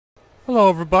Hello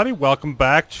everybody, welcome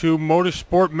back to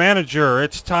Motorsport Manager.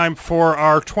 It's time for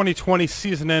our 2020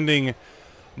 season-ending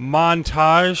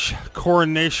montage,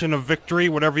 coronation of victory,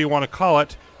 whatever you want to call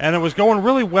it. And it was going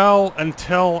really well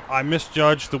until I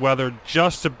misjudged the weather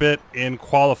just a bit in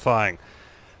qualifying.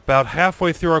 About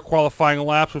halfway through our qualifying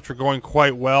laps, which were going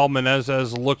quite well,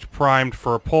 Menezes looked primed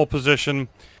for a pole position,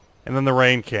 and then the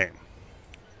rain came.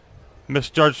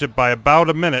 Misjudged it by about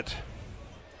a minute.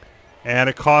 And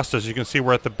it cost us. You can see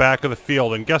we're at the back of the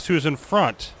field. And guess who's in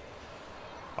front?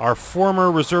 Our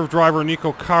former reserve driver,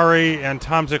 Nico Kari, and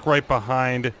Thotimx right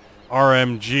behind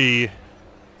RMG,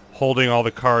 holding all the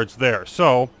cards there.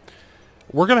 So,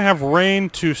 we're going to have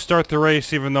rain to start the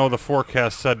race, even though the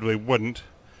forecast said we wouldn't.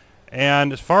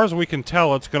 And as far as we can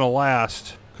tell, it's going to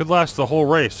last. Could last the whole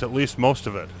race, at least most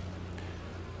of it.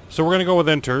 So we're going to go with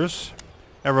inters.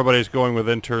 Everybody's going with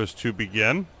inters to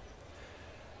begin.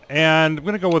 And I'm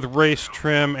going to go with race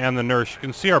trim and the nurse. You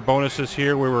can see our bonuses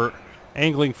here. We were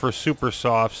angling for super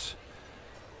softs.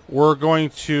 We're going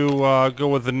to go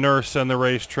with the nurse and the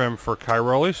race trim for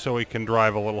Cairoli so we can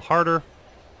drive a little harder.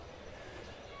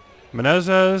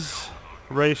 Menezes,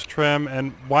 race trim,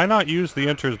 and why not use the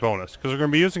inters bonus? Because we're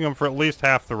going to be using them for at least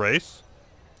half the race.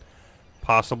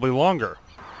 Possibly longer.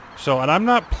 So, and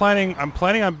I'm planning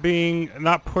on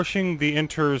not pushing the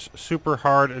inters super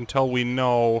hard until we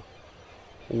know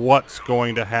what's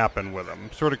going to happen with them.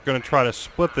 I'm sort of going to try to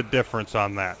split the difference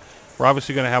on that. We're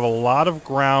obviously going to have a lot of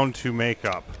ground to make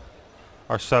up.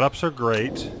 Our setups are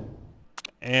great.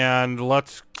 And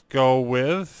let's go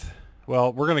with,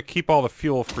 well, we're going to keep all the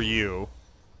fuel for you.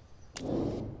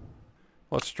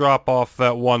 Let's drop off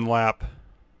that one lap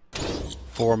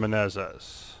for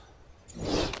Menezes.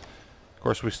 Of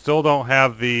course, we still don't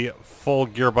have the full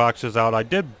gearboxes out. I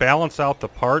did balance out the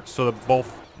parts so that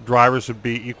both drivers would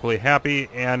be equally happy,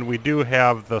 and we do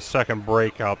have the second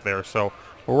brake out there, so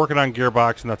we're working on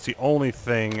gearbox, and that's the only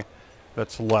thing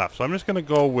that's left. So I'm just going to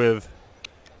go with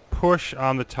push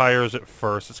on the tires at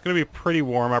first. It's going to be pretty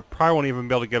warm. I probably won't even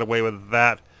be able to get away with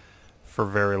that for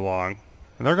very long,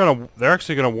 and they're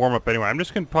actually going to warm up anyway. I'm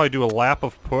just going to probably do a lap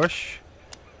of push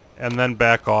and then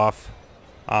back off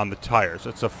on the tires.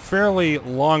 It's a fairly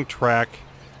long track,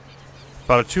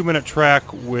 about a 2-minute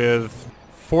track with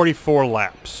 44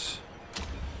 laps.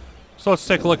 So let's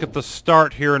take a look at the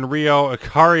start here in Rio.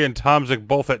 Akari and Thotimx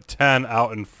both at 10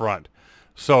 out in front.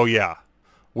 So yeah,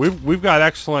 we've got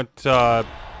excellent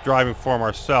driving form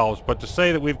ourselves, but to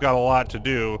say that we've got a lot to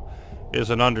do is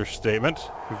an understatement.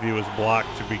 The view is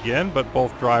blocked to begin, but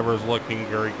both drivers looking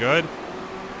very good.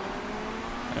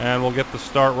 And we'll get the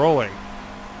start rolling.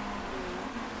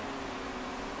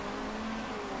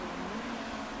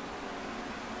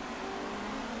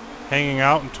 Hanging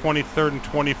out in 23rd and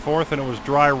 24th, and it was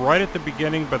dry right at the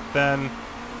beginning, but then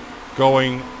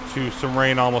going to some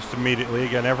rain almost immediately.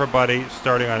 Again, everybody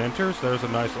starting on inters. There's a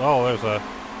nice, oh, there's a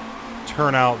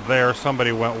turnout there.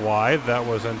 Somebody went wide. That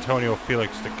was Antonio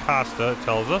Felix da Costa, it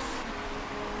tells us.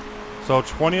 So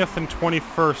 20th and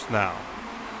 21st now.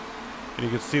 And you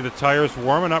can see the tires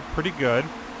warming up pretty good.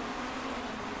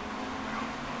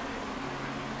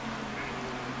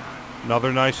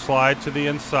 Another nice slide to the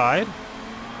inside.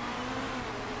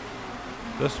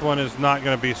 This one is not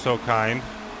going to be so kind.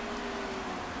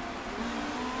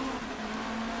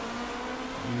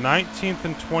 19th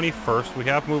and 21st. We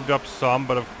have moved up some,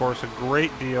 but of course a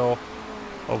great deal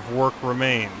of work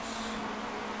remains.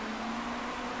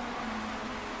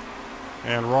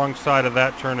 And wrong side of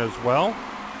that turn as well.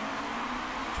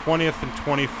 20th and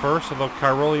 21st, although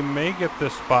Cairoli may get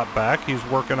this spot back. He's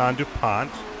working on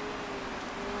DuPont.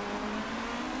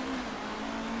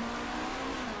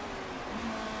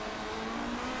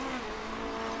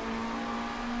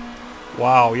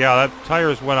 Wow, yeah, that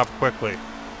tires went up quickly.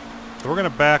 So we're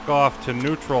going to back off to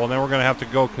neutral, and then we're going to have to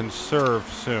go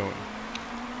conserve soon.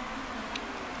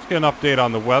 Let's get an update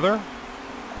on the weather.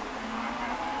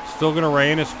 Still going to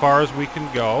rain as far as we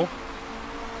can go.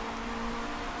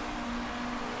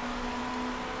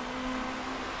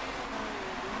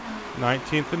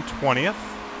 '19th and 20th.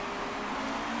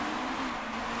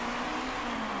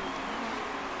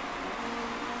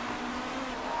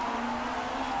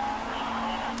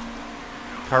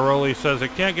 Cairoli says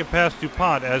it can't get past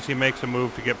DuPont as he makes a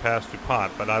move to get past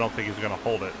DuPont, but I don't think he's going to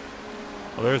hold it.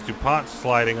 Well, there's DuPont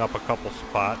sliding up a couple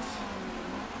spots.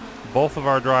 Both of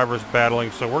our drivers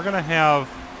battling, so we're going to have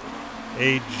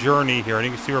a journey here. And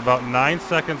you can see we're about 9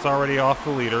 seconds already off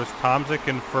the leaders. Thotimx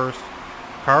in first.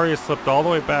 Kari has slipped all the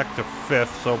way back to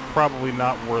 5th, so probably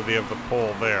not worthy of the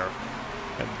pole there.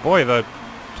 And boy, the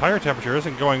tire temperature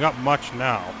isn't going up much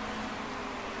now.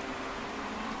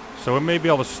 So we may be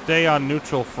able to stay on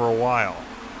neutral for a while.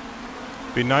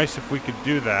 Be nice if we could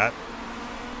do that.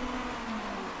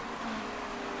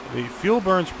 The fuel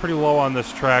burn's pretty low on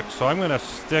this track, so I'm going to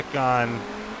stick on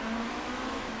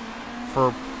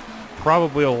for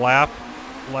probably a lap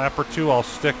or two. I'll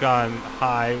stick on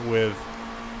high with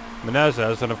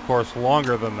Menezes, and of course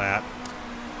longer than that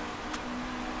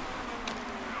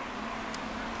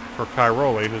for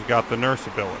Cairoli, who's got the nurse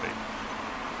ability.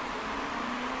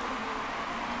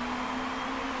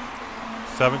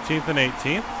 17th and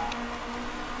 18th.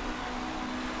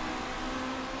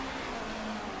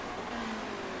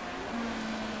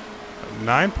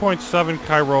 .7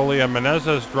 Cairoli, and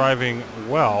Menezes driving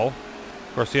well.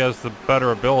 Of course, he has the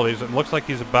better abilities. It looks like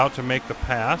he's about to make the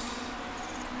pass.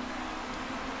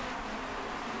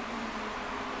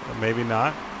 Or maybe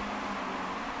not.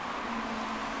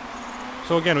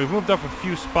 So again, we've moved up a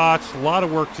few spots. A lot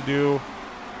of work to do.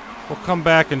 We'll come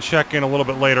back and check in a little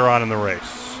bit later on in the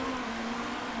race.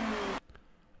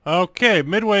 Okay,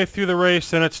 midway through the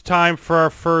race, and it's time for our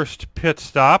first pit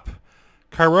stop.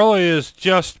 Cairoli is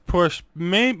just pushed,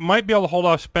 might be able to hold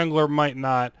off Spengler, might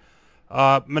not.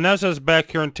 Menezes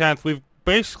back here in 10th. We've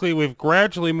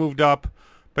gradually moved up,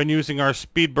 been using our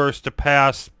speed burst to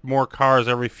pass more cars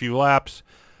every few laps,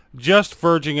 just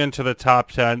verging into the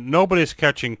top 10. Nobody's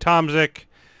catching Thotimx,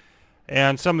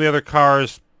 and some of the other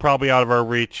cars probably out of our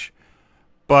reach,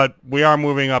 but we are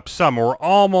moving up some. We're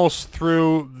almost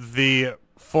through the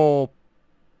full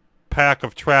pack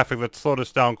of traffic that slowed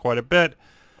us down quite a bit.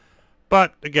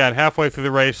 But, again, halfway through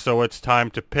the race, so it's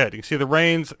time to pit. You can see the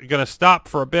rain's going to stop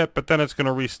for a bit, but then it's going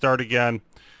to restart again.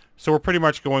 So we're pretty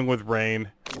much going with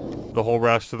rain the whole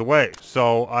rest of the way.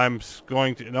 So I'm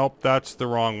going to... Nope, that's the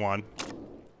wrong one.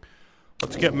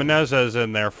 Let's get Menezes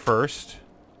in there first.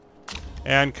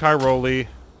 And Cairoli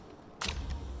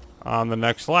on the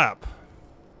next lap.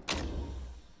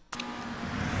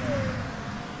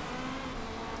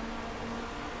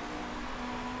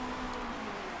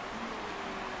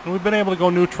 And we've been able to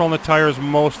go neutral on the tires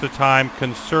most of the time,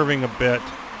 conserving a bit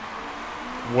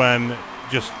when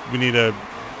just we need to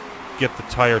get the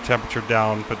tire temperature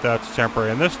down, but that's temporary.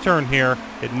 And this turn here,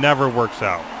 it never works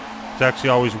out. It's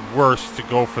actually always worse to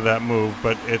go for that move,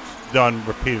 but it's done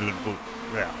repeatedly.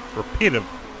 Yeah,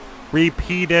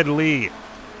 repeatedly.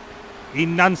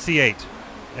 Enunciate.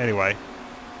 Anyway.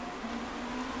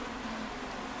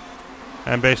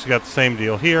 And basically got the same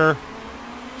deal here.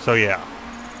 So yeah.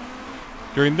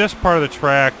 During this part of the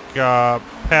track,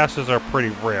 passes are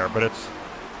pretty rare, but it's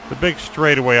the big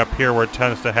straightaway up here where it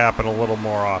tends to happen a little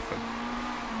more often.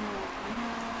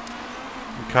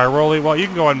 And Cairoli, well, you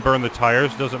can go ahead and burn the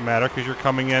tires. Doesn't matter because you're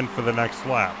coming in for the next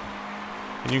lap.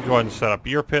 And you can go ahead and set up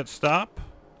your pit stop.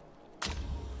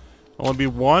 Only be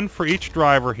one for each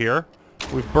driver here.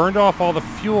 We've burned off all the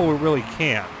fuel we really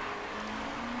can.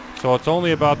 So it's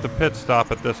only about the pit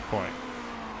stop at this point.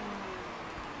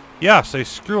 Yes, a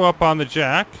screw up on the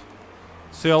jack.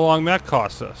 See how long that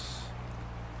costs us.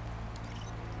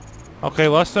 Okay,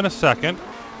 less than a second.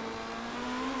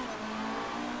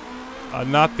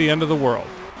 Not the end of the world.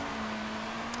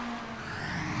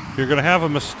 If you're going to have a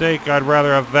mistake, I'd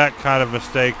rather have that kind of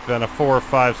mistake than a 4 or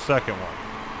 5 second one.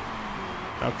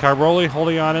 Now Cairoli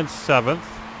holding on in 7th.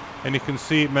 And you can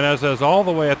see Menezes all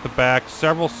the way at the back,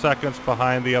 several seconds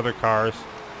behind the other cars.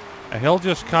 And he'll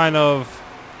just kind of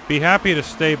be happy to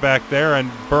stay back there and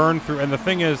burn through. And the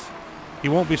thing is, he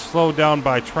won't be slowed down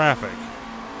by traffic.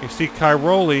 You see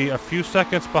Cairoli a few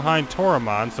seconds behind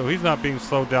Thotimx, so he's not being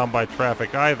slowed down by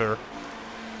traffic either.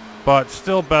 But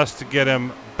still best to get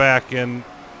him back in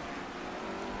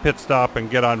pit stop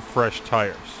and get on fresh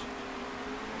tires.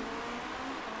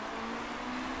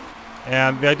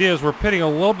 And the idea is we're pitting a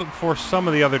little bit before some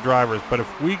of the other drivers, but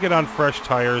if we get on fresh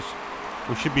tires,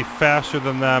 we should be faster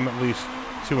than them, at least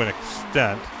to an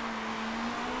extent.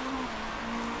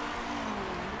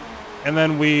 And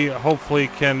then we hopefully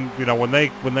can, you know, when they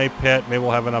pit, maybe we'll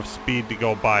have enough speed to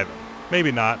go by them.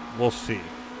 Maybe not. We'll see.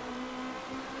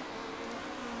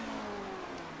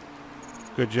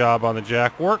 Good job on the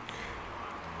jack work.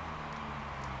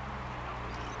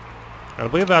 I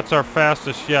believe that's our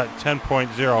fastest yet,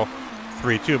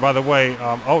 10.032. By the way,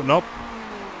 oh, nope.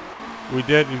 We've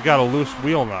got a loose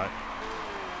wheel nut.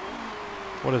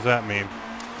 What does that mean?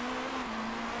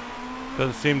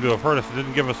 Doesn't seem to have hurt us. It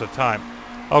didn't give us a time.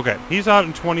 Okay, he's out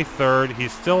in 23rd.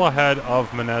 He's still ahead of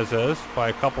Menezes by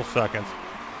a couple seconds.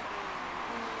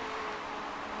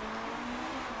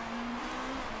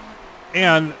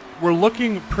 And we're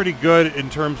looking pretty good in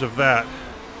terms of that.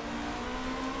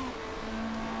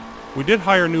 We did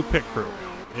hire a new pit crew,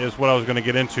 is what I was going to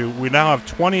get into. We now have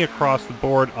 20 across the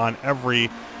board on every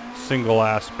single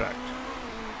aspect.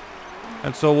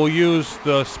 And so we'll use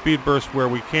the speed burst where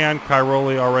we can.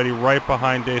 Cairoli already right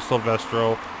behind De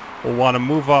Silvestro. We'll want to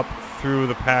move up through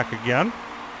the pack again.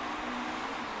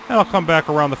 And I'll come back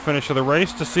around the finish of the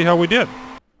race to see how we did.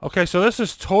 Okay, so this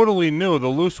is totally new, the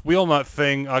loose wheel nut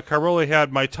thing. Cairoli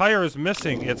had my tire is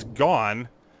missing, it's gone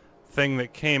thing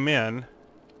that came in.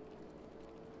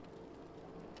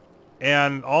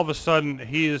 And all of a sudden,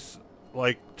 he's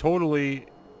like totally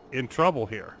in trouble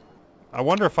here. I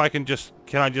wonder if I can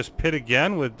I just pit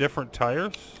again with different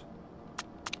tires?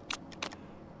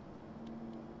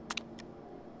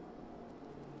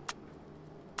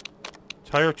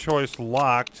 Tire choice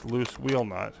locked, loose wheel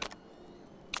nut.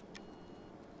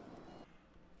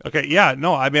 Okay, yeah,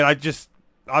 no, I mean,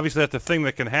 obviously that's a thing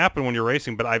that can happen when you're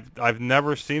racing, but I've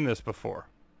never seen this before.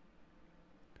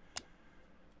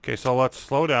 Okay, so let's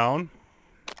slow down.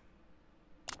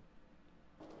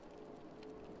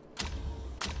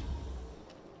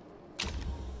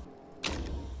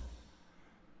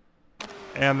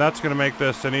 And that's going to make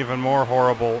this an even more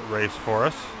horrible race for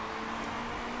us.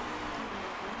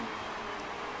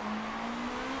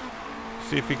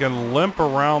 See if he can limp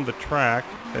around the track.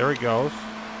 There he goes.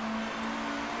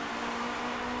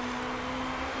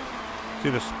 See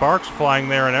the sparks flying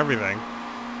there and everything.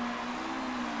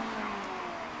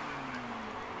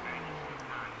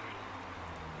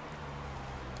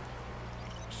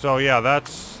 So yeah,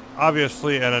 that's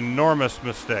obviously an enormous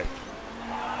mistake.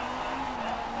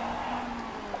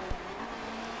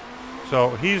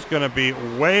 So he's going to be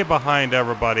way behind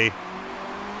everybody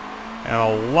and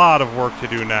a lot of work to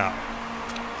do now.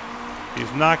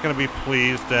 He's not going to be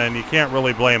pleased, and you can't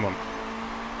really blame him.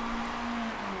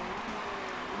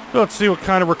 Let's see what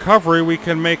kind of recovery we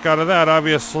can make out of that.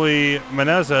 Obviously,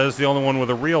 Menezes is the only one with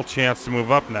a real chance to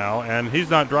move up now, and he's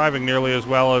not driving nearly as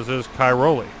well as is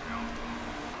Cairoli.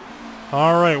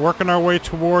 All right, working our way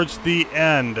towards the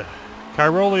end.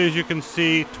 Cairoli, as you can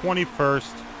see,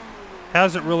 21st.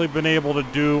 Hasn't really been able to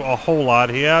do a whole lot.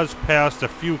 He has passed a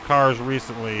few cars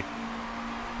recently,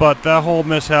 but that whole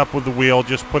mishap with the wheel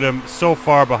just put him so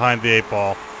far behind the 8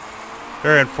 ball.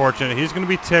 Very unfortunate. He's going to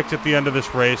be ticked at the end of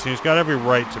this race, and he's got every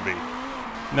right to be.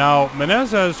 Now,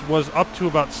 Menezes was up to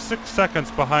about 6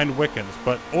 seconds behind Wickens,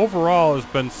 but overall has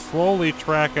been slowly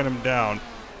tracking him down.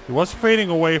 He was fading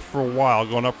away for a while,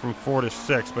 going up from 4 to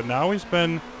 6, but now he's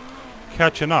been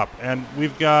catching up. And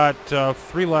we've got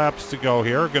 3 laps to go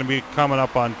here. Going to be coming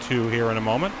up on 2 here in a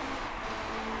moment.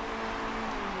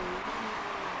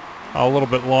 A little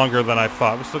bit longer than I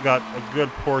thought. We still got a good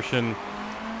portion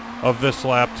of this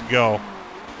lap to go.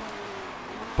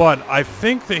 But I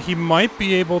think that he might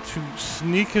be able to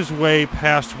sneak his way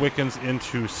past Wickens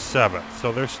into 7th.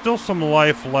 So there's still some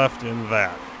life left in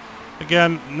that.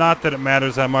 Again, not that it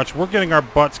matters that much. We're getting our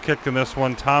butts kicked in this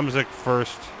one. Thotimx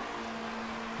first.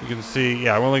 You can see,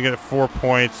 yeah, we're only getting 4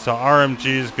 points. So RMG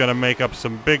is going to make up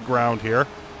some big ground here.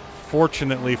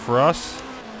 Fortunately for us,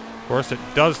 of course, it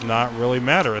does not really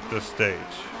matter at this stage.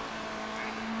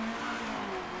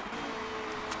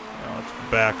 Now let's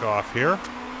back off here.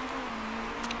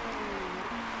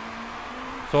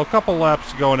 So a couple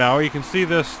laps to go now. You can see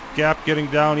this gap getting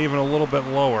down even a little bit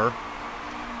lower.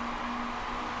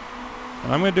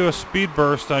 And I'm going to do a speed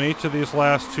burst on each of these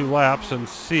last 2 laps and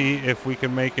see if we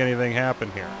can make anything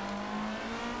happen here.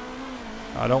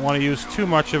 I don't want to use too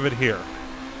much of it here.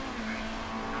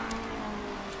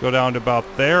 Let's go down to about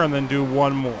there and then do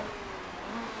 1 more.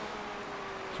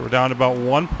 So we're down to about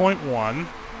 1.1.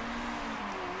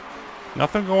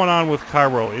 Nothing going on with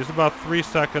Cairoli. He's about 3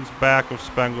 seconds back of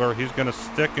Spengler. He's going to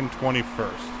stick in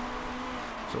 21st.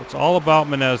 So it's all about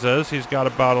Menezes. He's got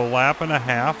about a lap and a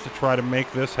half to try to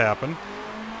make this happen.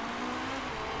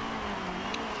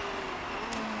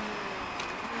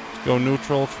 Let's go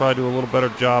neutral, try to do a little better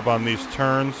job on these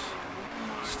turns.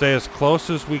 Stay as close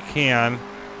as we can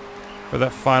for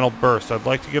that final burst. I'd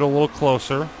like to get a little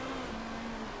closer.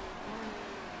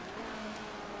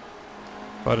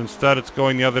 But instead it's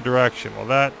going the other direction. Well,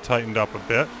 that tightened up a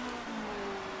bit.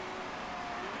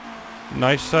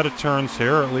 Nice set of turns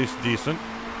here, or at least decent.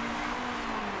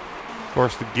 Of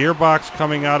course, the gearbox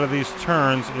coming out of these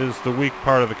turns is the weak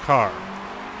part of the car.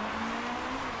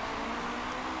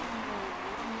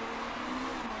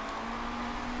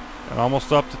 And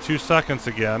almost up to 2 seconds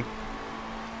again.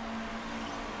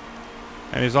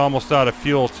 And he's almost out of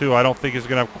fuel, too. I don't think he's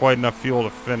going to have quite enough fuel to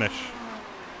finish.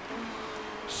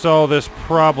 So this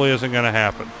probably isn't going to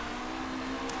happen.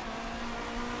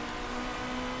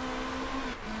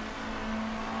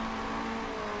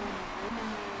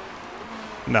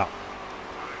 No.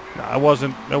 No, it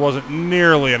wasn't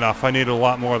nearly enough. I needed a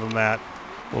lot more than that.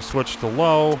 We'll switch to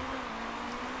low.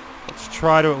 Let's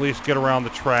try to at least get around the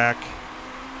track.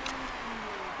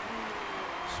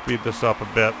 Speed this up a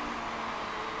bit.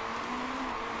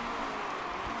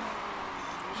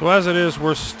 So as it is,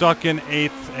 we're stuck in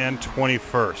 8th and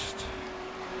 21st.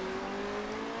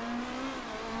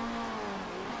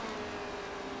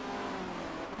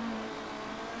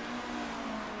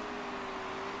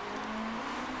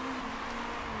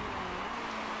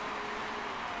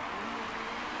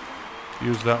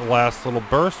 Use that last little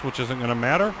burst, which isn't going to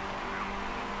matter.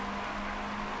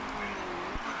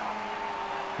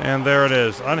 And there it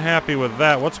is. Unhappy with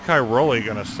that. What's Cairoli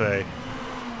going to say?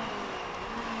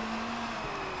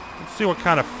 Let's see what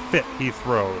kind of fit he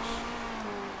throws.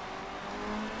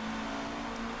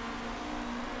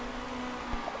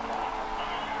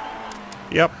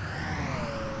 Yep.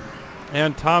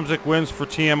 And Thotimx wins for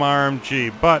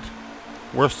TMRMG, but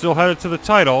we're still headed to the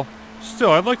title.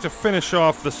 Still, I'd like to finish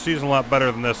off the season a lot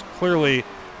better than this. Clearly,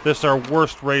 this is our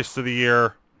worst race of the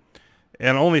year,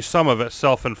 and only some of it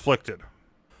self-inflicted.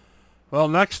 Well,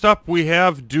 next up we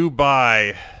have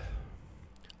Dubai.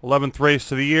 11th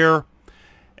race of the year,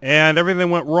 and everything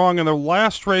went wrong in the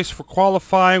last race for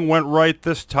qualifying went right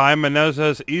this time.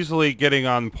 Menezes easily getting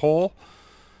on pole.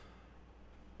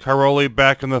 Cairoli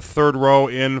back in the 3rd row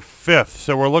in 5th.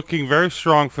 So we're looking very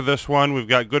strong for this one. We've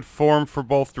got good form for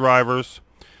both drivers.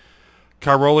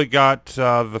 Cairoli got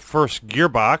the first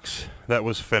gearbox that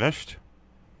was finished.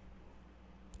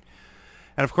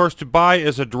 And of course, Dubai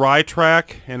is a dry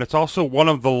track, and it's also one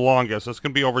of the longest. It's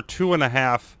going to be over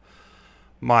 2.5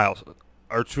 miles,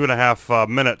 or 2.5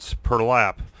 minutes per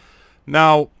lap.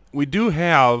 Now, we do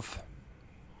have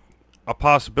a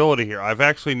possibility here. I've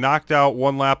actually knocked out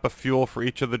 1 lap of fuel for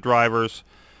each of the drivers.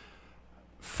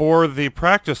 For the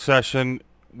practice session,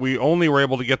 we only were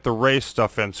able to get the race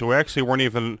stuff in, so we actually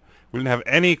we didn't have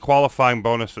any qualifying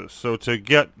bonuses. So to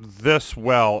get this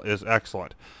well is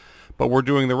excellent. But we're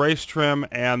doing the race trim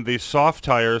and the soft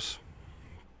tires,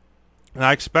 and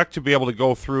I expect to be able to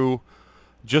go through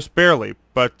just barely,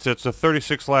 but it's a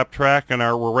 36 lap track, and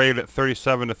we're rated at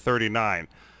 37 to 39.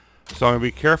 So I'm going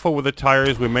to be careful with the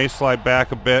tires. We may slide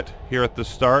back a bit here at the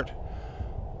start,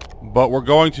 but we're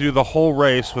going to do the whole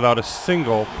race without a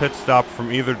single pit stop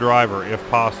from either driver if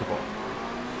possible.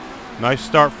 Nice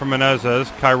start from Menezes.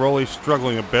 Cairoli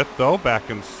struggling a bit though, back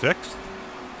in 6th.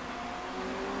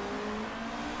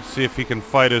 See if he can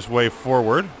fight his way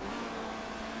forward.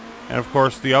 And of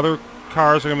course the other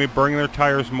cars are going to be bringing their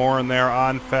tires more, and they're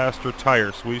on faster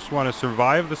tires. So we just want to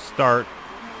survive the start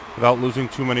without losing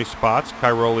too many spots.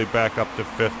 Cairoli back up to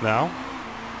 5th now.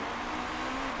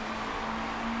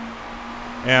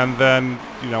 And then,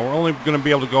 you know, we're only going to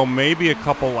be able to go maybe a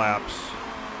couple laps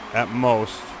at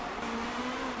most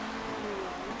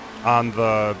on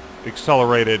the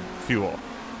accelerated fuel.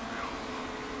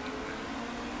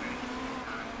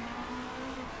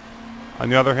 On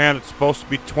the other hand, it's supposed to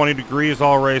be 20 degrees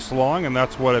all race long, and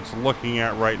that's what it's looking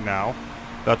at right now.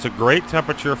 That's a great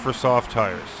temperature for soft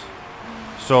tires.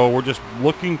 So we're just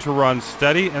looking to run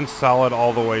steady and solid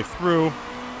all the way through.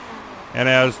 And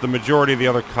as the majority of the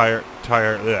other cars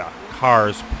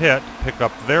pick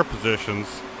up their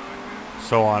positions,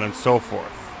 so on and so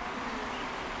forth.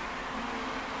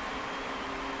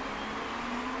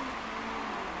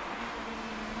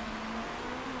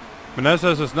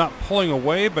 Menezes is not pulling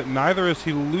away, but neither is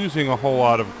he losing a whole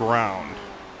lot of ground.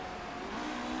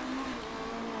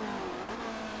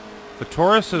 The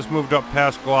Taurus has moved up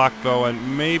past Glock, though,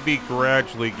 and may be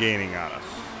gradually gaining on us.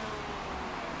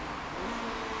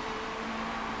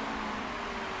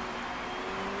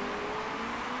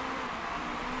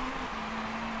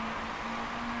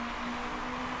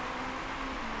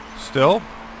 Still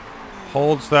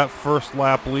holds that first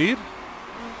lap lead.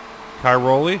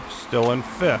 Cairoli still in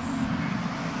 5th.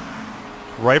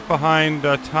 Right behind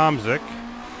Thotimx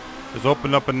has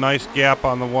opened up a nice gap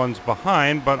on the ones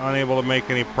behind, but unable to make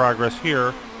any progress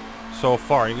here so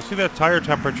far. You can see that tire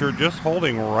temperature just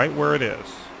holding right where it is.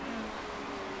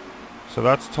 So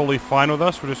that's totally fine with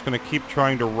us. We're just going to keep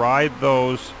trying to ride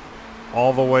those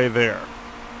all the way there.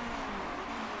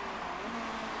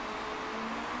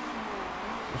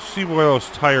 We'll see where those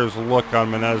tires look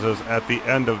on Menezes at the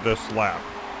end of this lap.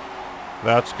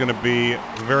 That's going to be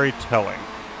very telling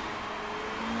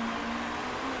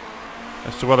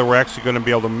as to whether we're actually going to be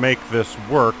able to make this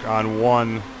work on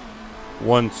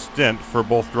one stint for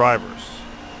both drivers.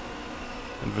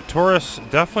 And Vitoris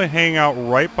definitely hanging out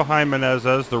right behind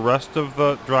Menezes, the rest of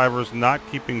the drivers not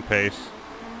keeping pace.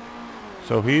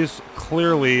 So he's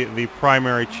clearly the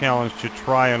primary challenge to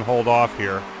try and hold off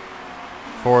here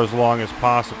for as long as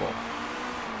possible.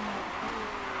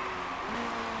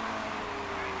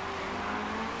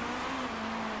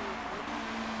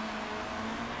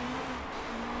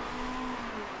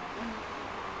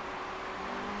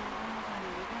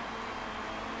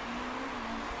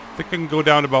 think I can go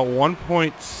down to about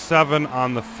 1.7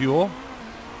 on the fuel.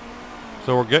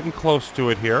 So we're getting close to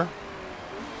it here.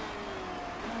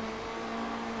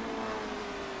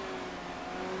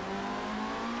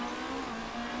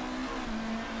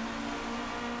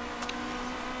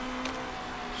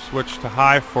 Switch to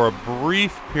high for a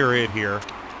brief period here,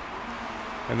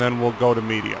 and then we'll go to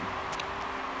medium.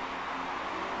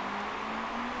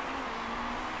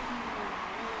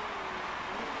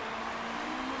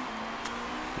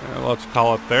 And let's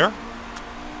call it there.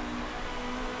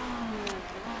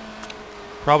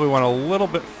 Probably went a little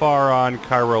bit far on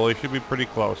Cairoli. Should be pretty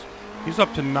close. He's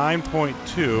up to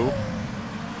 9.2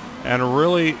 and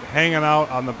really hanging out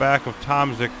on the back of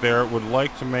Thotimx there. Would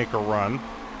like to make a run,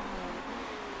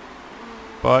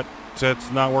 but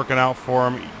it's not working out for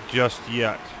him just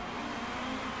yet.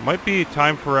 Might be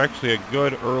time for actually a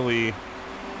good early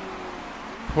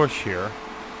push here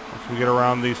once we get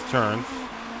around these turns.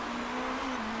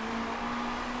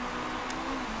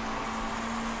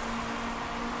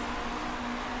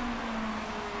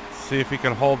 See if he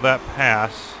can hold that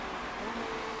pass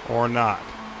or not.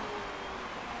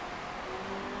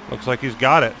 Looks like he's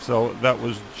got it. So that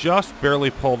was just barely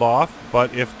pulled off,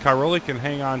 but if Cairoli can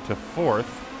hang on to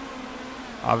fourth,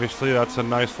 obviously that's a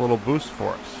nice little boost for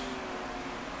us.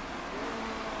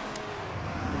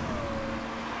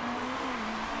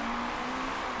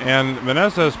 And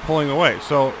Menezes pulling away.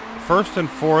 So first and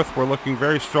fourth, we're looking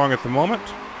very strong at the moment.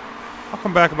 I'll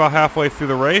come back about halfway through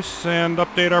the race and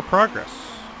update our progress.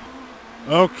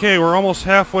 Okay, we're almost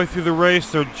halfway through the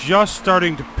race. They're just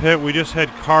starting to pit. We just had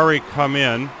Kari come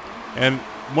in. And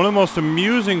one of the most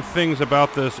amusing things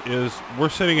about this is we're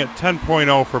sitting at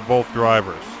 10.0 for both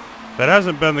drivers. That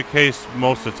hasn't been the case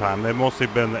most of the time. They've mostly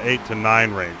been the 8 to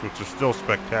 9 range, which is still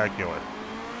spectacular.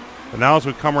 But now as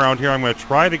we come around here, I'm going to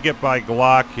try to get by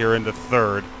Glock here into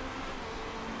third.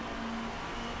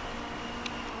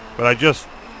 But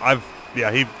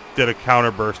he did a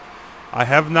counter burst. I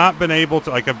have not been able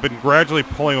to, I've been gradually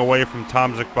pulling away from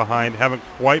Thotimx behind. Haven't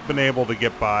quite been able to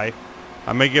get by.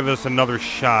 I may give this another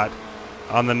shot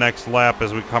on the next lap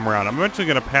as we come around. I'm eventually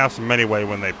going to pass them anyway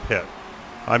when they pit.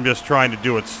 I'm just trying to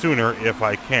do it sooner if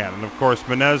I can. And of course,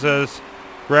 Menezes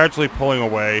gradually pulling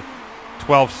away.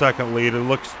 12-second lead. It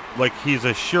looks like he's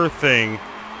a sure thing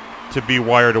to be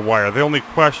wire to wire. The only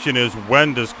question is,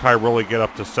 when does Cairoli get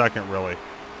up to second, really?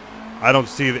 I don't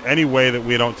see any way that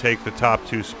we don't take the top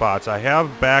two spots. I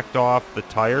have backed off the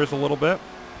tires a little bit.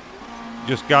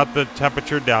 Just got the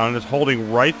temperature down and it's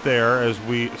holding right there as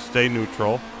we stay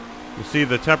neutral. You see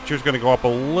the temperature is going to go up a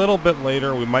little bit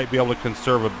later. We might be able to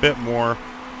conserve a bit more.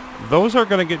 Those are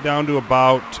going to get down to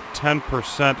about 10% to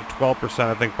 12%,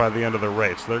 I think, by the end of the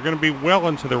race. They're going to be well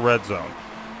into the red zone.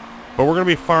 But we're going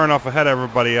to be far enough ahead of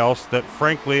everybody else that,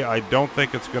 frankly, I don't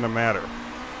think it's going to matter.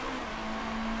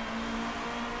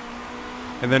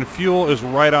 And then fuel is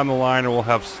right on the line, and we'll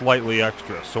have slightly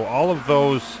extra. So all of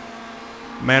those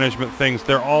management things,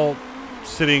 they're all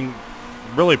sitting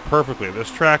really perfectly. This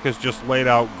track is just laid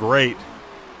out great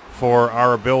for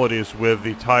our abilities with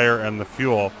the tire and the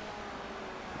fuel.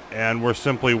 And we're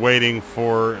simply waiting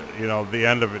for, the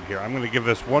end of it here. I'm going to give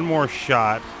this one more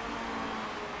shot.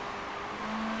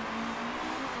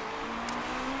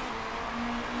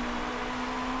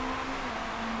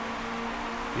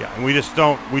 Yeah, and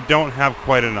we don't have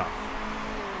quite enough.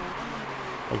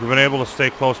 We've been able to stay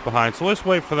close behind. So let's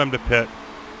wait for them to pit.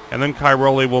 And then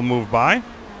Cairoli will move by.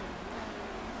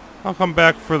 I'll come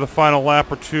back for the final lap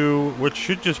or two, which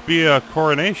should just be a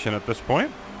coronation at this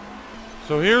point.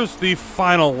 So here's the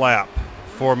final lap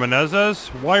for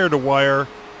Menezes, wire to wire.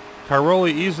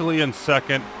 Cairoli easily in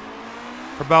second.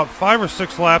 For about 5 or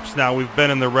 6 laps now, we've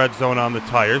been in the red zone on the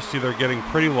tires. See, they're getting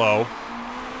pretty low.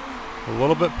 A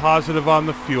little bit positive on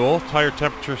the fuel. Tire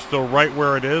temperature still right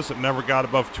where it is. It never got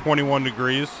above 21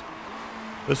 degrees.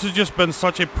 This has just been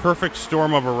such a perfect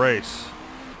storm of a race.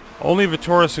 Only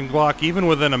Vitoris and Glock even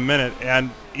within a minute,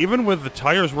 and even with the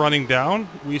tires running down,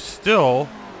 we still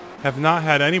have not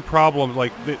had any problems.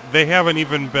 Like, they haven't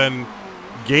even been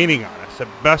gaining on us. At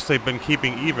best, they've been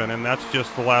keeping even, and that's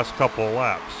just the last couple of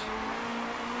laps.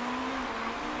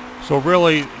 So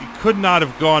really, it could not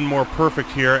have gone more perfect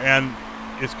here, and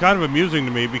it's kind of amusing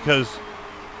to me because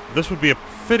this would be a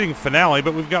fitting finale,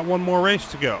 but we've got one more race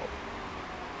to go.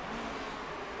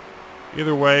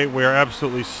 Either way, we are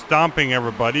absolutely stomping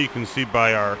everybody. You can see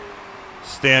by our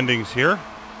standings here.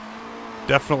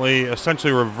 Definitely,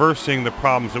 essentially reversing the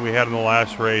problems that we had in the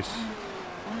last race.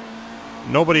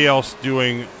 Nobody else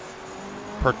doing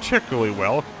particularly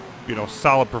well.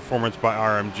 Solid performance by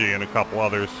RMG and a couple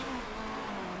others.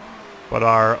 But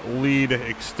our lead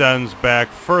extends back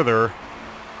further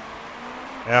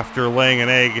after laying an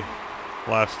egg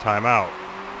last time out.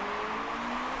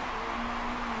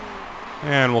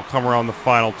 And we'll come around the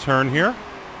final turn here.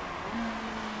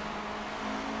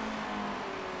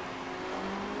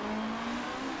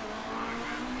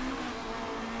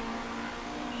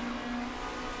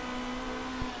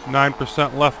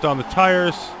 %9 left on the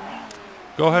tires.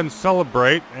 Go ahead and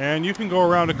celebrate, and you can go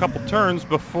around a couple turns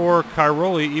before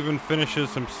Cairoli even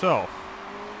finishes himself.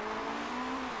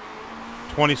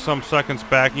 20-some seconds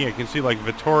back. You can see like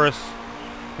Vitoris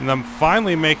and them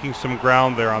finally making some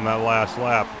ground there on that last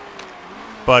lap.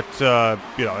 But,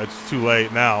 you know, it's too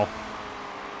late now.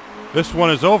 This one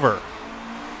is over.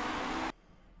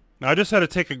 Now, I just had to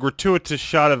take a gratuitous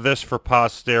shot of this for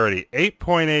posterity.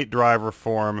 8.8 driver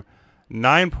form,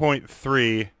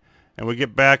 9.3, and we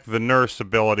get back the nurse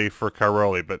ability for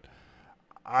Cairoli. But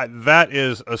that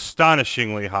is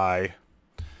astonishingly high.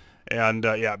 And,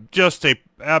 yeah, just a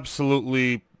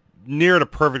absolutely near to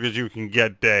perfect as you can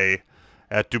get day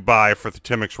at Dubai for the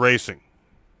Thotimx Racing.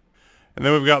 And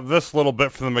then we've got this little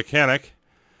bit from the mechanic.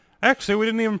 Actually, we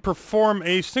didn't even perform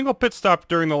a single pit stop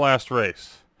during the last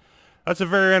race. That's a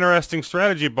very interesting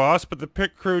strategy, boss, but the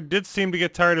pit crew did seem to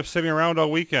get tired of sitting around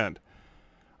all weekend.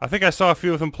 I think I saw a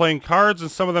few of them playing cards, and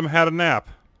some of them had a nap.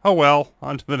 Oh well,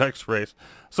 on to the next race.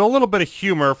 So a little bit of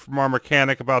humor from our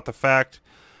mechanic about the fact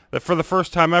that for the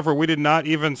first time ever, we did not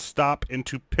even stop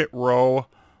into pit row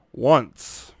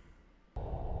once.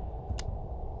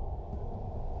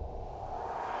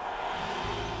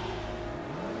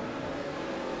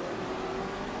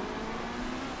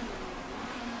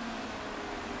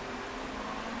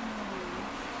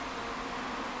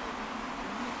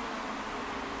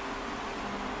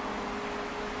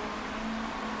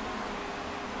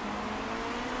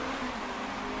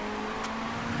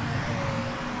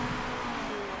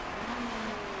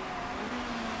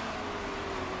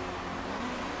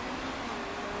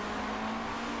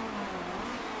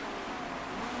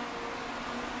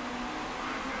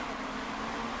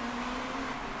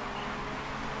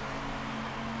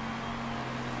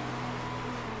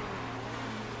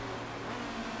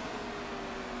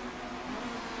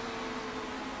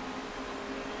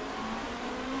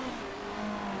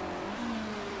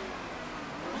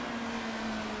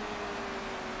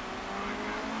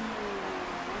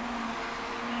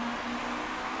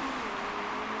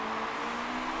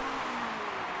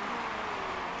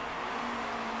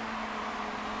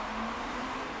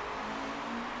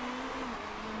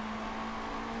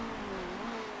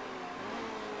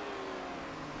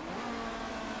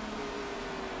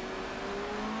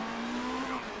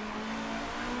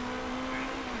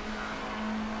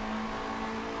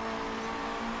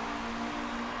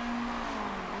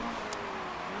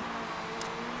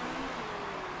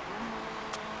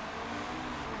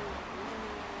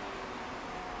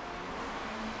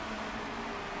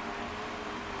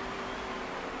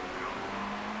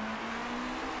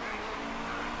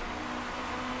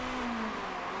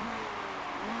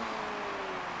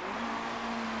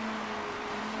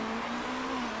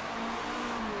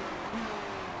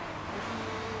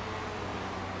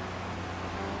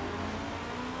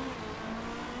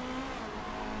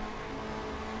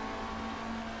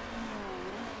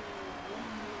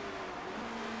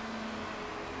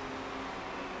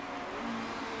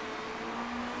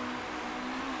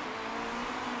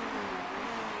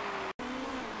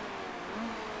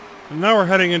 And now we're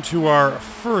heading into our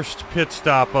first pit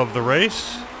stop of the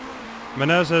race.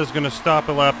 Menezes is going to stop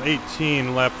at lap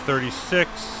 18, lap 36.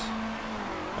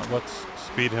 Let's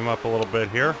speed him up a little bit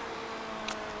here.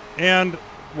 And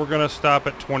we're going to stop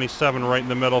at 27 right in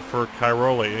the middle for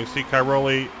Cairoli. You see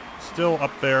Cairoli still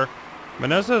up there.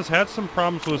 Menezes had some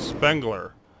problems with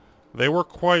Spengler. They were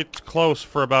quite close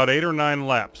for about 8 or 9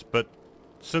 laps, but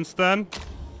since then,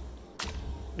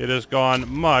 it has gone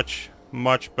much,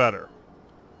 much better.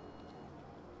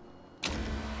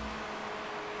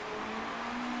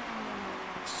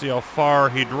 See how far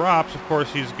he drops. Of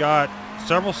course, he's got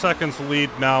several seconds lead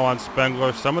now on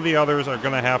Spengler. Some of the others are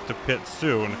going to have to pit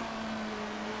soon,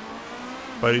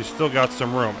 but he's still got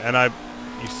some room. And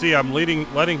you see, I'm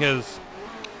letting his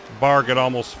bar get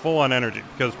almost full on energy,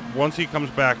 because once he comes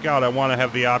back out, I want to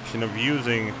have the option of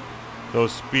using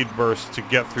those speed bursts to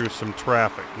get through some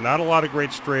traffic. Not a lot of great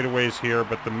straightaways here,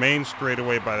 but the main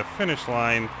straightaway by the finish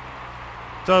line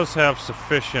does have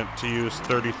sufficient to use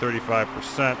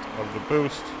 30-35% of the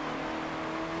boost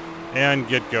and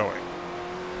get going.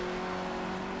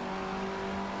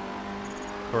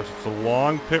 Of course, it's a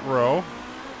long pit row,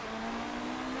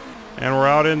 and we're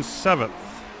out in 7th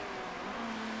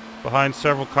behind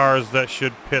several cars that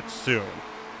should pit soon.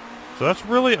 So that's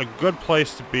really a good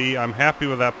place to be. I'm happy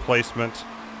with that placement.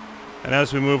 And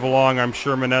as we move along, I'm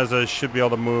sure Menezes should be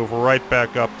able to move right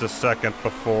back up to second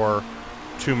before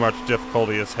too much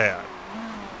difficulty is had.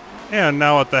 And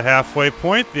now at the halfway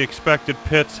point, the expected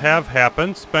pits have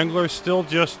happened. Spengler still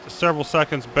just several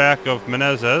seconds back of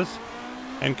Menezes,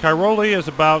 and Cairoli is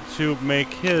about to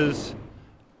make his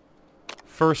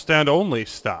first and only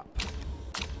stop.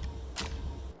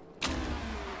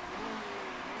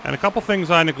 And a couple things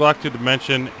I neglected to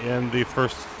mention in the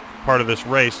first part of this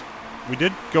race. We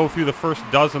did go through the first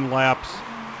dozen laps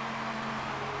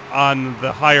on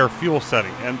the higher fuel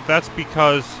setting, and that's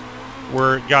because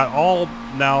we're got all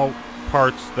now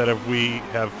parts that we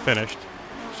have finished.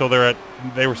 So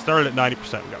they were started at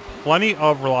 90%. We got plenty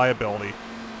of reliability.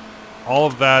 All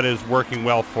of that is working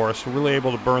well for us. We're really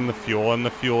able to burn the fuel, and the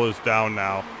fuel is down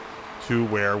now to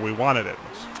where we wanted it.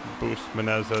 Let's boost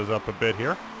Menezes up a bit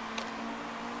here.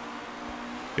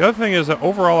 The other thing is that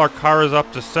overall our car is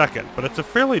up to second, but it's a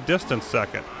fairly distant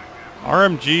second.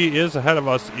 RMG is ahead of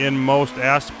us in most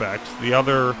aspects. The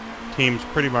other teams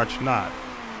pretty much not.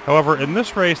 However, in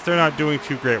this race, they're not doing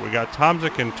too great. We got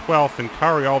Thotimx in 12th and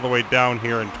Kari all the way down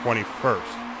here in 21st.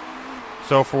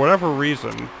 So for whatever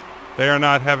reason, they are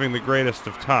not having the greatest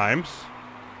of times.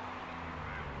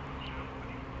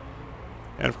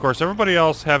 And of course, everybody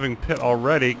else having pit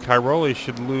already, Cairoli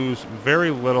should lose very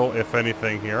little, if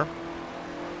anything, here.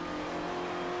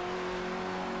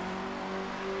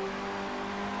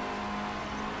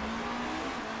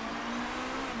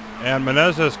 And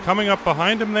Menezes coming up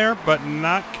behind him there, but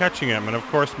not catching him. And of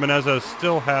course, Menezes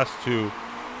still has to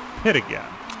pit again.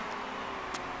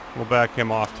 We'll back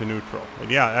him off to neutral.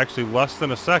 And yeah, actually less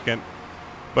than a second,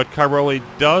 but Cairoli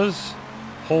does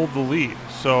hold the lead.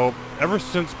 So ever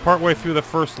since partway through the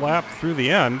first lap through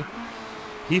the end,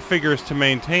 he figures to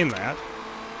maintain that.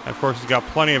 And of course, he's got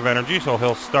plenty of energy, so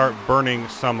he'll start burning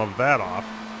some of that off.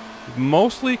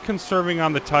 Mostly conserving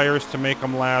on the tires to make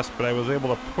them last, but I was able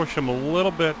to push him a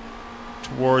little bit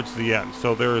towards the end.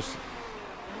 So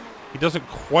he doesn't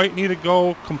quite need to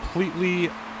go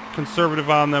completely conservative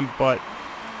on them, but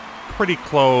pretty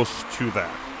close to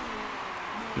that.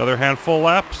 Another handful of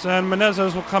laps, and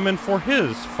Menezes will come in for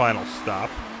his final stop.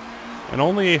 And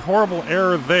only a horrible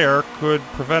error there could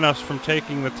prevent us from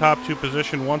taking the top two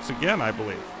position once again, I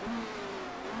believe.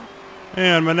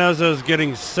 And Menezes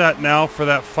getting set now for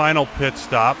that final pit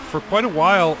stop. For quite a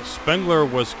while, Spengler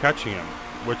was catching him,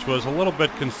 which was a little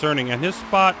bit concerning. And his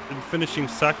spot in finishing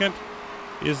second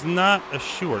is not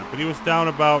assured, but he was down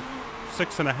about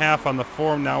 6.5 on the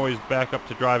form. Now he's back up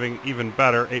to driving even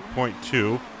better,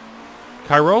 8.2.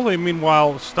 Cairoli,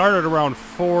 meanwhile, started around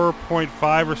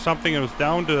 4.5 or something and was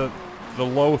down to the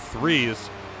low threes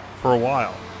for a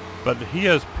while. But he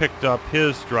has picked up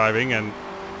his driving and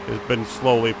has been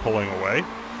slowly pulling away.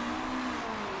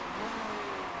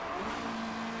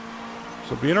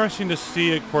 So it'll be interesting to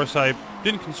see. Of course, I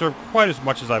didn't conserve quite as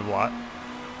much as I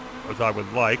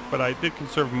would like, but I did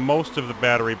conserve most of the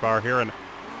battery bar here, and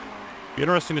it'll be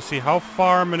interesting to see how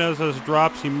far Menezes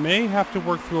drops. He may have to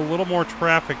work through a little more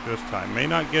traffic this time. May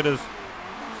not get as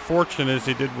fortunate as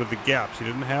he did with the gaps. He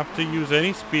didn't have to use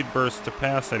any speed bursts to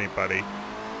pass anybody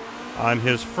on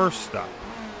his first stop.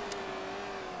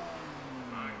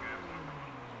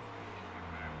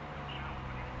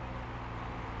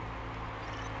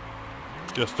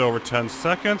 Just over 10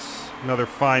 seconds. Another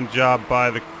fine job by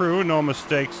the crew. No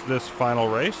mistakes this final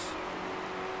race.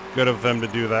 Good of them to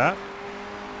do that.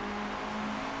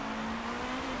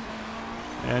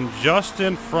 And just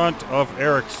in front of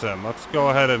Ericsson. Let's go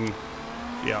ahead and,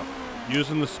 yeah,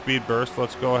 using the speed burst,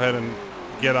 let's go ahead and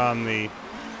get on the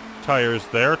tires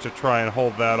there to try and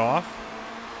hold that off.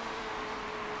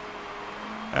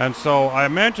 And so I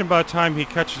imagine by the time he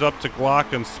catches up to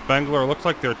Glock and Spengler, it looks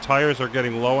like their tires are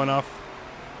getting low enough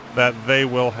that they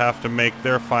will have to make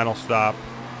their final stop.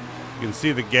 You can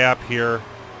see the gap here,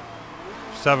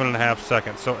 7.5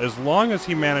 seconds. So as long as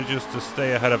he manages to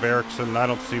stay ahead of Ericsson, I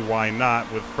don't see why not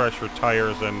with fresher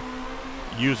tires and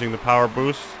using the power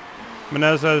boost.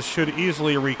 Menezes should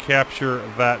easily recapture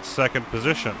that second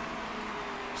position.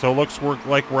 So it looks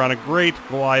like we're on a great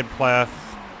glide path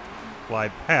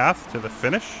to the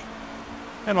finish.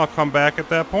 And I'll come back at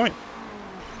that point.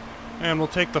 And we'll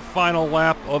take the final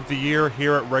lap of the year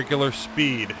here at regular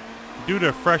speed. Due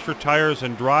to fresher tires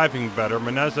and driving better,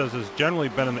 Menezes has generally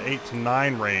been in the 8 to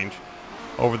 9 range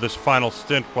over this final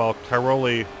stint, while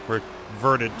Cairoli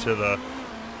reverted to the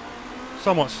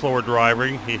somewhat slower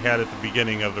driving he had at the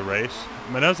beginning of the race.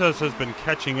 Menezes has been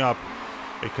catching up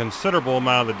a considerable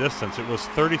amount of the distance. It was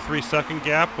 33-second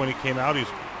gap when he came out. He's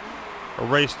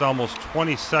erased almost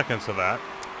 20 seconds of that.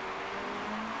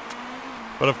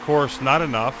 But of course, not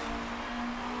enough.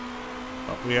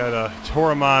 We had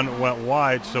Torimon went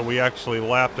wide, so we actually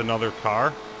lapped another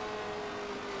car.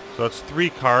 So that's 3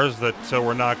 cars that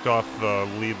were knocked off the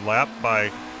lead lap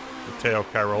by Matteo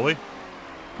Cairoli.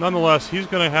 Nonetheless, he's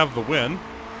going to have the win.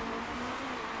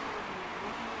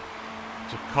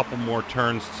 It's a couple more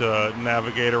turns to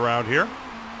navigate around here.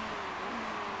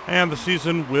 And the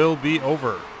season will be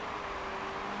over.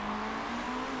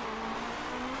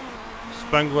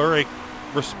 Spengler, a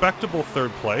respectable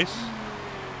 3rd place.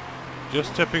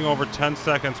 Just tipping over 10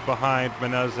 seconds behind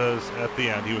Menezes at the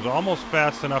end. He was almost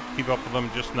fast enough to keep up with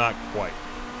him, just not quite.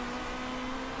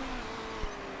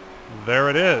 There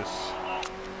it is.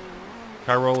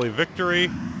 Cairoli victory.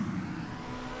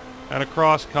 And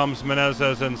across comes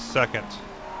Menezes in 2nd.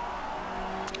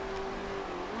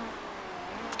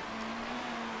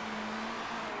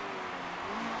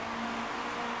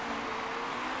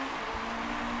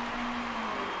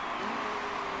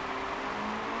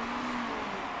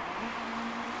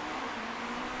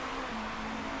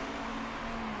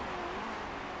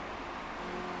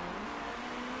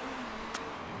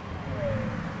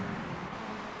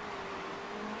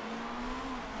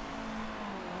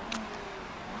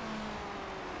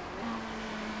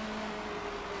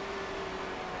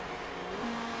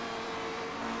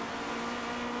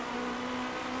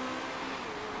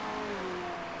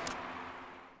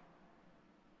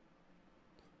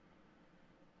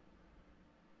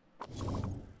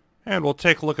 And we'll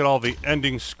take a look at all the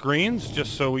ending screens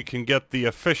just so we can get the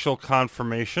official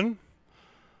confirmation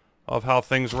of how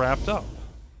things wrapped up.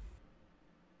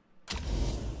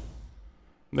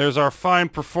 There's our fine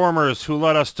performers who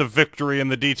led us to victory in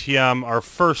the DTM, our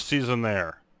first season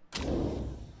there.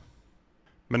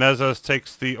 Menezes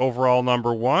takes the overall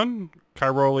number 1,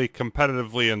 Cairoli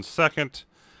competitively in 2nd,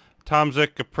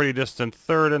 Thotimx a pretty distant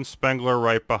 3rd, and Spengler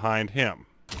right behind him.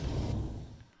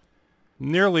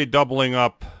 Nearly doubling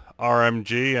up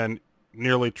RMG and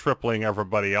nearly tripling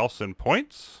everybody else in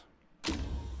points.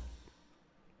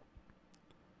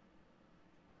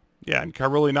 Yeah, and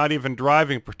Cairoli not even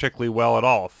driving particularly well at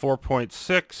all.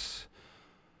 4.6.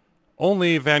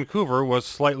 Only Vancouver was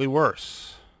slightly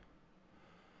worse.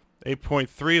 8.3,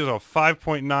 so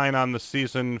 5.9 on the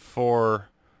season for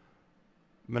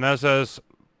Menezes.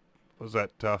 Was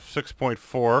that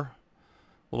 6.4? A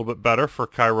little bit better for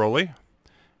Cairoli.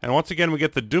 And once again, we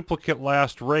get the duplicate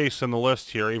last race in the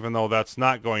list here, even though that's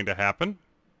not going to happen.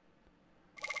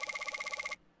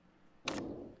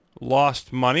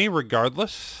 Lost money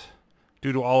regardless,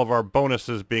 due to all of our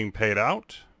bonuses being paid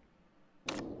out.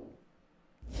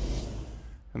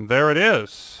 And there it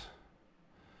is.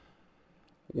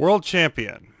 World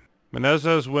Champion.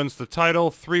 Menezes wins the title,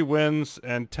 3 wins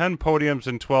and 10 podiums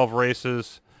in 12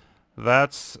 races.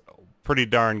 That's pretty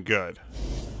darn good.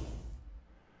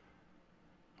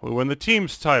 We win the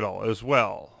team's title as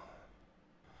well.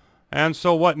 And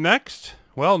so what next?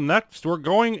 Well, next we're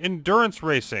going endurance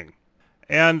racing.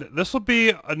 And this will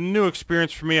be a new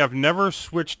experience for me. I've never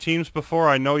switched teams before.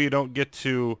 I know you don't get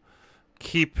to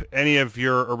keep any of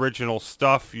your original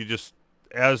stuff. You just,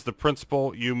 as the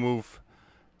principal, you move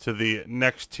to the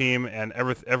next team and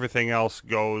everything else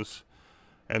goes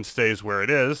and stays where it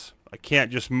is. I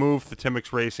can't just move the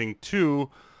Thotimx Racing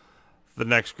to the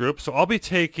next group. So I'll be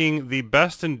taking the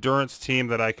best endurance team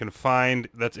that I can find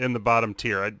that's in the bottom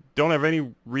tier. I don't have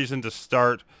any reason to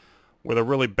start with a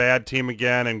really bad team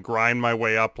again and grind my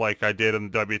way up like I did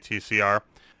in the WTCR.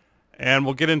 And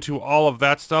we'll get into all of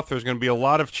that stuff. There's going to be a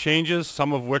lot of changes,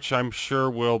 some of which I'm sure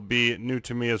will be new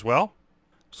to me as well.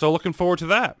 So looking forward to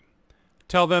that.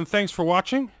 Till then, thanks for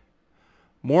watching.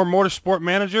 More Motorsport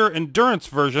Manager endurance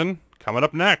version coming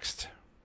up next.